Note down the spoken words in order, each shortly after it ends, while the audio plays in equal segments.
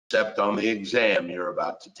concept on the exam you're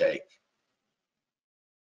about to take.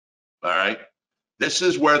 All right. This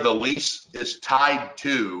is where the lease is tied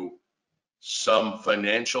to some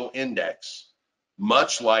financial index,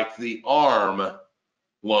 much like the ARM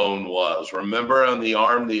loan was. Remember on the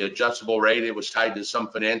ARM, the adjustable rate, it was tied to some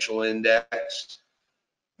financial index.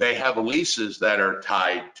 They have leases that are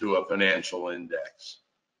tied to a financial index,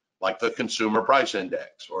 like the consumer price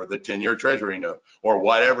index or the 10-year treasury note or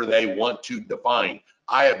whatever they want to define.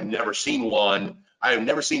 I have never seen one. I have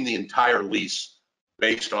never seen the entire lease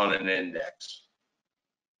based on an index.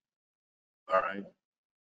 All right.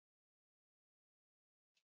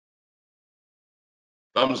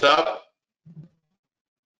 Thumbs up.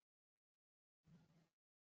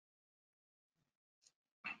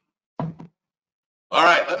 All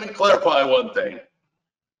right, let me clarify one thing.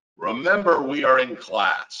 Remember, we are in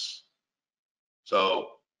class. So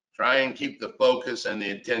try and keep the focus and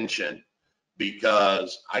the attention,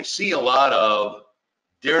 because I see a lot of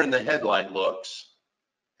deer in the headlight looks,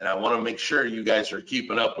 and I want to make sure you guys are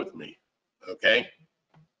keeping up with me, okay?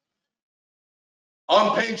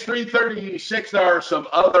 On page 336, there are some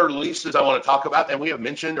other leases I want to talk about, and we have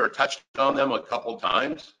mentioned or touched on them a couple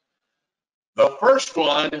times. The first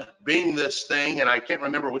one being this thing, and I can't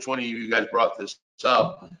remember which one of you guys brought this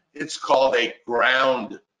up, it's called a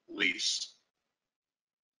ground lease.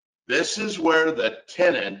 This is where the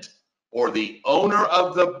tenant or the owner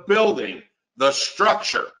of the building, the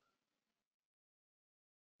structure,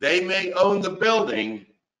 they may own the building,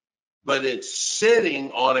 but it's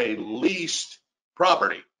sitting on a leased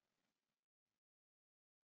property.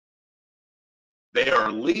 They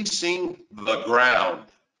are leasing the ground.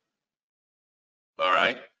 All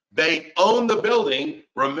right. They own the building.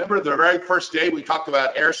 Remember the very first day we talked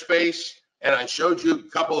about airspace, and I showed you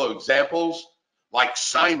a couple of examples. Like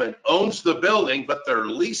Simon owns the building, but they're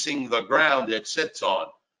leasing the ground it sits on.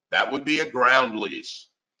 That would be a ground lease.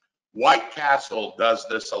 White Castle does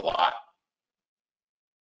this a lot.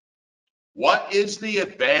 What is the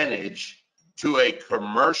advantage to a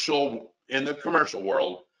commercial, in the commercial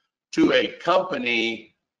world, to a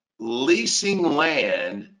company leasing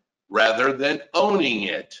land rather than owning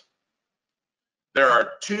it? There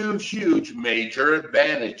are two huge major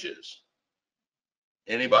advantages.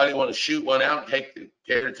 Anybody want to shoot one out and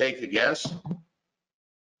care to take a guess?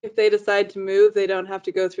 If they decide to move, they don't have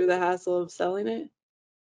to go through the hassle of selling it.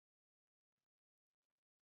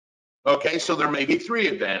 Okay, so there may be three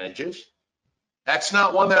advantages. That's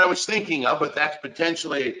not one that I was thinking of, but that's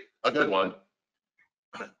potentially a good one.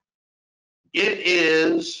 It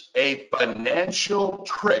is a financial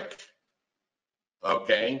trick,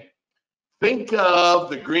 okay? Think of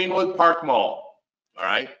the Greenwood Park Mall, all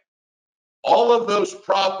right? All of those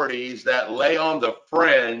properties that lay on the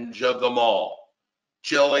fringe of the mall,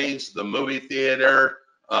 Chili's, the movie theater,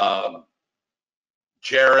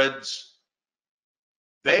 Jared's,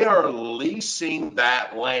 they are leasing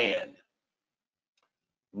that land.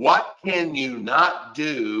 What can you not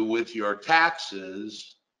do with your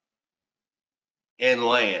taxes and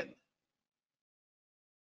land?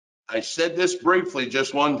 I said this briefly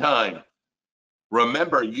just one time.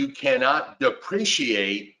 Remember, you cannot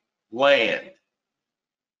depreciate land.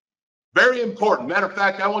 Very important. Matter of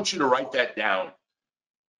fact, I want you to write that down,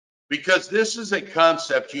 because this is a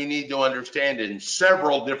concept you need to understand in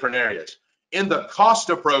several different areas. In the cost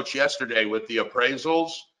approach yesterday with the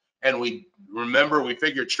appraisals, and we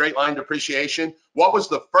figured straight line depreciation. What was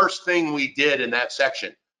the first thing we did in that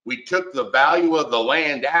section? We took the value of the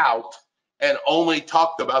land out and only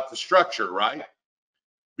talked about the structure, right?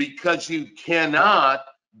 Because you cannot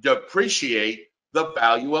depreciate the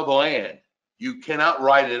value of land. You cannot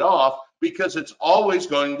write it off, because it's always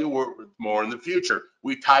going to work more in the future.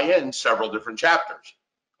 We tie in several different chapters.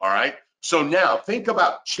 All right. So now think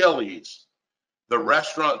about Chili's, the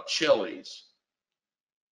restaurant Chili's.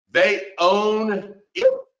 They own,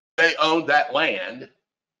 if they own that land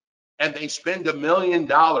and they spend $1 million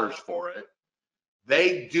for it,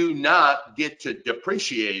 they do not get to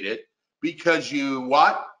depreciate it, because you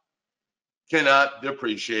what? Cannot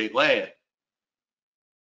depreciate land.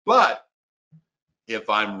 But if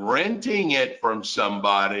I'm renting it from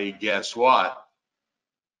somebody, guess what?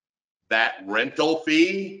 That rental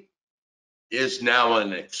fee is now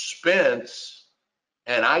an expense,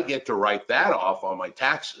 and I get to write that off on my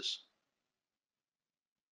taxes.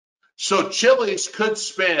 So Chili's could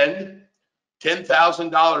spend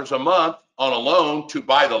 $10,000 a month on a loan to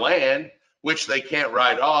buy the land, which they can't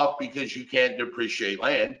write off because you can't depreciate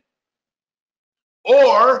land.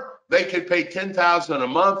 Or they could pay $10,000 a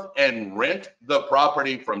month and rent the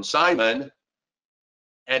property from Simon.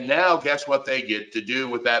 And now guess what they get to do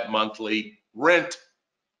with that monthly rent?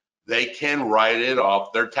 they can write it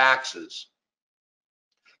off their taxes.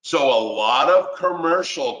 So a lot of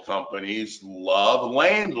commercial companies love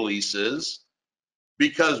land leases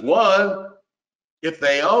because, one, if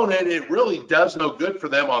they own it, it really does no good for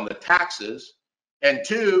them on the taxes. And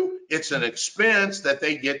two, it's an expense that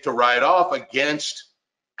they get to write off against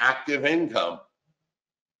active income,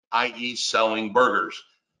 i.e. selling burgers.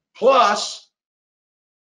 Plus,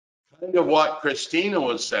 kind of what Christina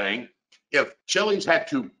was saying, if Chili's had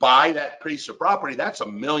to buy that piece of property, that's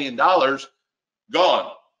 $1 million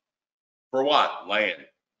gone. For what? Land.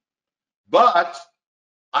 But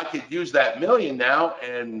I could use that million now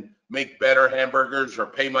and make better hamburgers or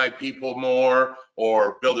pay my people more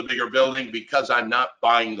or build a bigger building because I'm not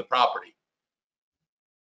buying the property.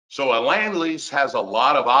 So a land lease has a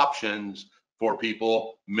lot of options for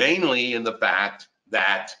people, mainly in the fact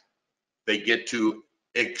that they get to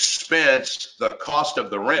expense the cost of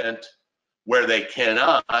the rent where they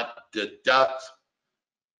cannot deduct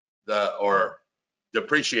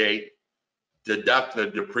deduct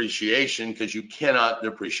the depreciation because you cannot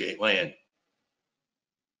depreciate land.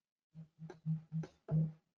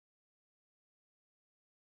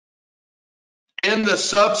 In the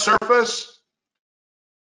subsurface,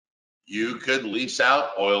 you could lease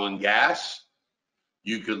out oil and gas.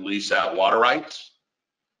 You could lease out water rights.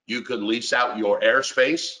 You could lease out your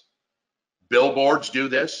airspace. Billboards do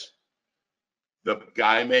this. The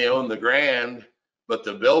guy may own the grand, but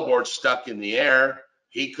the billboard's stuck in the air.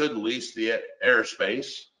 He could lease the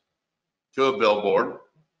airspace to a billboard.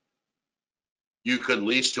 You could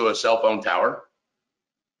lease to a cell phone tower.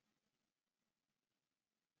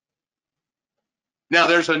 Now,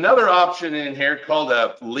 there's another option in here called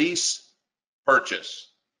a lease purchase.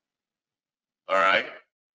 All right.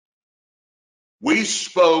 We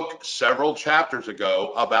spoke several chapters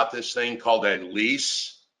ago about this thing called a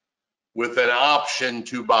lease with an option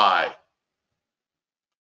to buy.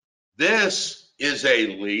 This is a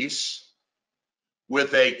lease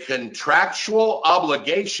with a contractual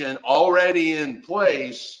obligation already in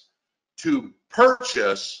place to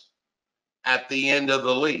purchase at the end of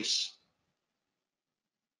the lease.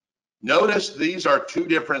 Notice these are two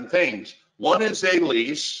different things. One is a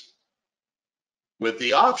lease with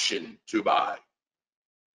the option to buy.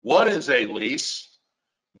 One is a lease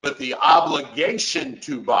with the obligation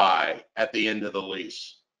to buy at the end of the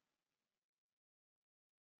lease.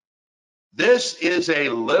 This is a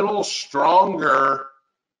little stronger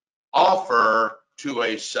offer to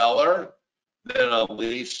a seller than a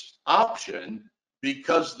lease option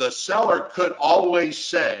because the seller could always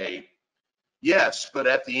say, yes, but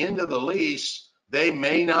at the end of the lease, they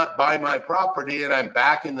may not buy my property and I'm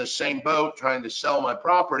back in the same boat trying to sell my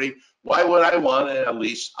property. Why would I want a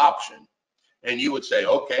lease option? And you would say,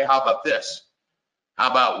 okay, how about this? How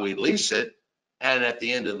about we lease it and at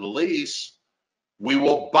the end of the lease, we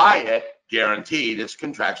will buy it guaranteed. It's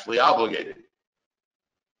contractually obligated.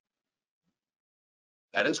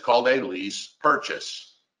 That is called a lease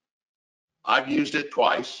purchase. I've used it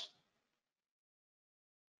twice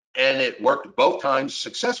and it worked both times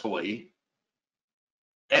successfully.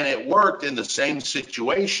 And it worked in the same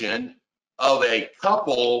situation of a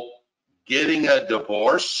couple getting a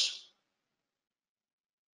divorce.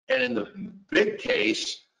 And in the big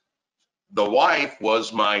case, the wife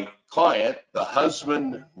was my client. The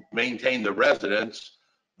husband maintained the residence.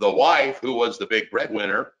 The wife, who was the big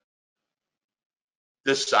breadwinner,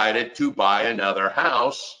 decided to buy another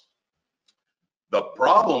house. The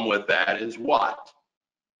problem with that is what?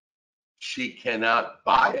 She cannot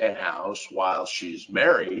buy a house while she's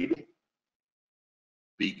married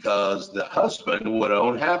because the husband would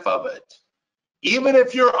own half of it. Even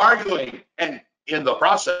if you're arguing and in the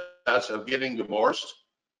process of getting divorced,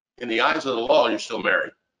 in the eyes of the law, you're still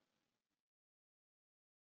married.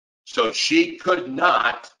 So she could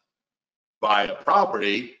not buy a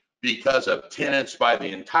property because of tenants by the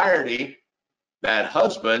entirety. That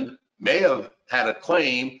husband may have had a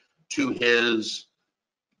claim to his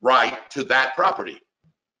right to that property.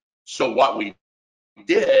 So what we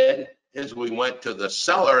did is we went to the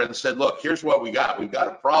seller and said, look, here's what we got. We've got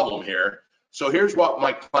a problem here. So here's what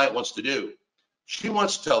my client wants to do. She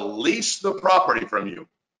wants to lease the property from you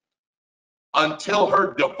until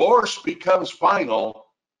her divorce becomes final,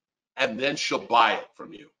 and then she'll buy it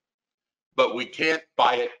from you. But we can't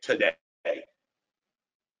buy it today.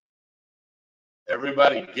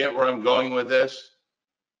 Everybody get where I'm going with this?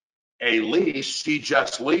 A lease, she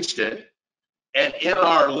just leased it. And in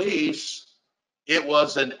our lease, it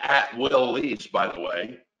was an at-will lease, by the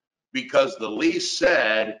way, because the lease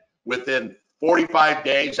said within 45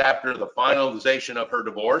 days after the finalization of her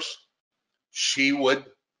divorce, she would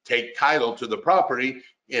take title to the property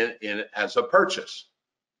in as a purchase.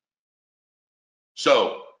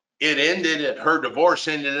 So it ended, her divorce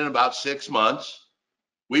ended in about 6 months.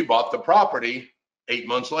 We bought the property 8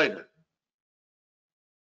 months later.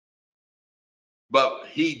 But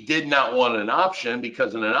he did not want an option,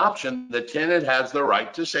 because in an option, the tenant has the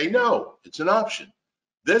right to say, no, it's an option.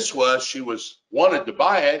 This was, she wanted to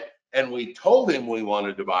buy it, and we told him we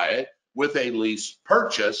wanted to buy it with a lease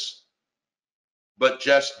purchase, but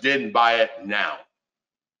just didn't buy it now.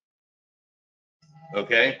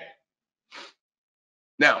 Okay?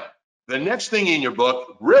 Now, the next thing in your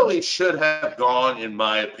book really should have gone, in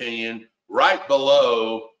my opinion, right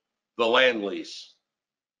below the land lease.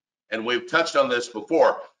 And we've touched on this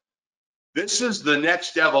before. This is the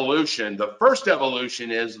next evolution. The first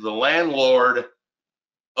evolution is the landlord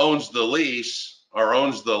owns the lease or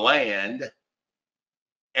owns the land,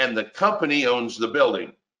 and the company owns the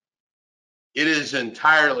building. It is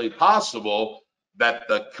entirely possible that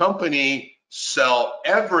the company sell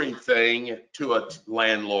everything to a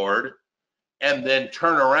landlord and then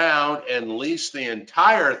turn around and lease the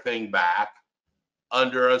entire thing back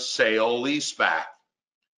under a sale leaseback.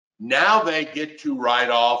 Now they get to write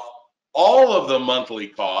off all of the monthly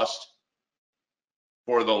cost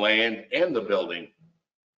for the land and the building.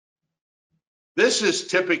 This is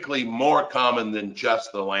typically more common than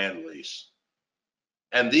just the land lease.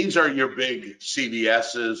 And these are your big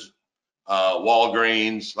CVS's,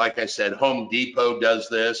 Walgreens. Like I said, Home Depot does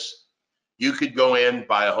this. You could go in,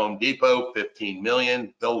 buy a Home Depot, 15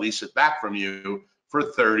 million, they'll lease it back from you for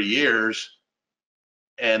 30 years.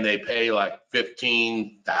 And they pay like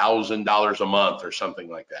 $15,000 a month or something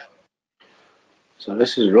like that. So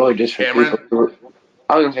this is really just for Cameron? people.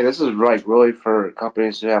 I was gonna say, this is like really for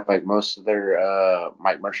companies who have like most of their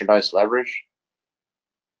like merchandise leverage.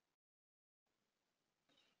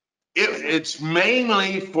 It's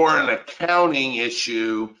mainly for an accounting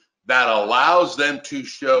issue that allows them to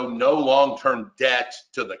show no long-term debt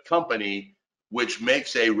to the company, which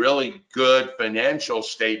makes a really good financial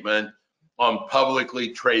statement on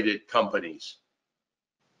publicly traded companies.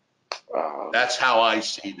 That's how I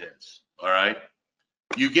see this. All right.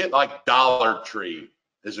 You get like Dollar Tree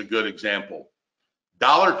is a good example.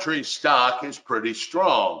 Dollar Tree stock is pretty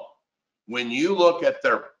strong. When you look at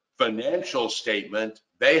their financial statement,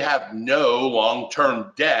 they have no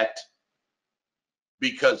long-term debt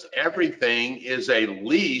because everything is a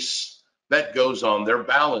lease that goes on their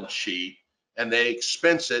balance sheet, and they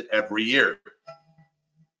expense it every year.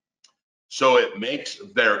 So it makes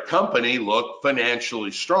their company look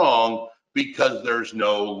financially strong because there's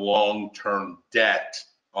no long-term debt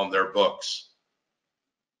on their books.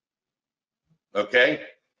 Okay?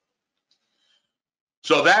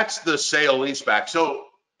 So that's the sale leaseback. So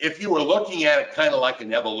if you were looking at it kind of like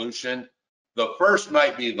an evolution, the first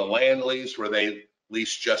might be the land lease where they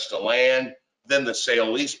lease just the land. Then the sale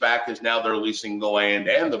leaseback is now they're leasing the land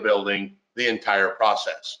and the building, the entire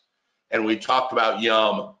process. And we talked about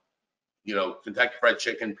Yum, you know, Kentucky Fried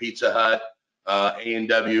Chicken, Pizza Hut,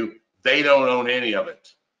 A&W. They don't own any of it.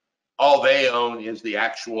 All they own is the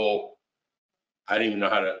actual, I don't even know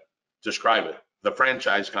how to describe it, the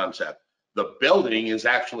franchise concept. The building is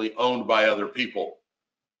actually owned by other people.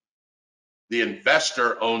 The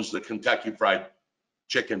investor owns the Kentucky Fried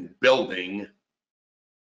Chicken building.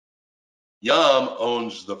 Yum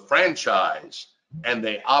owns the franchise, and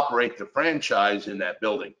they operate the franchise in that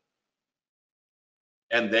building.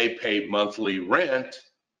 And they pay monthly rent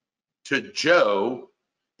to Joe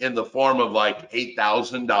in the form of like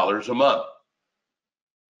 $8,000 a month.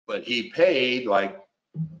 But he paid like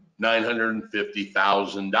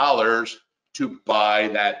 $950,000 to buy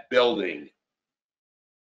that building.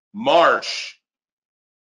 Marsh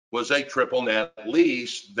was a triple net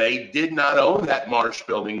lease. They did not own that Marsh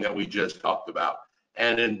building that we just talked about.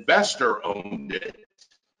 An investor owned it,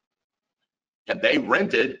 and they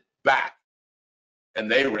rented back. And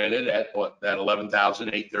they rented at what, that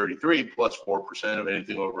 $11,833 plus 4% of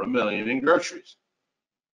anything over $1 million in groceries.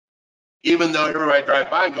 Even though everybody drive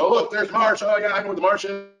by and go, look, there's Marsh. Oh yeah, I know where the Marsh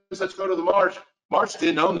is. Let's go to the Marsh. Marsh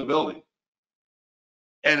didn't own the building.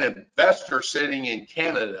 An investor sitting in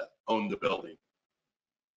Canada owned the building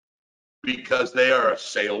because they are a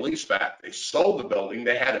sale leaseback. They sold the building,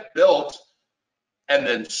 they had it built, and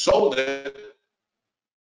then sold it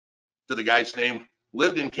to the guy's name,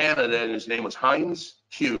 lived in Canada, and his name was Heinz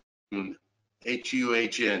Huhn,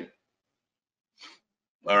 H-U-H-N.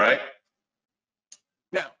 All right.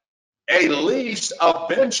 Now, a lease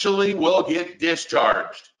eventually will get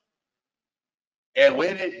discharged. And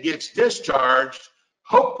when it gets discharged,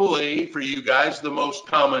 hopefully for you guys, the most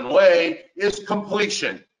common way is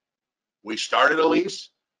completion. We started a lease,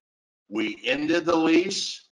 We ended the lease.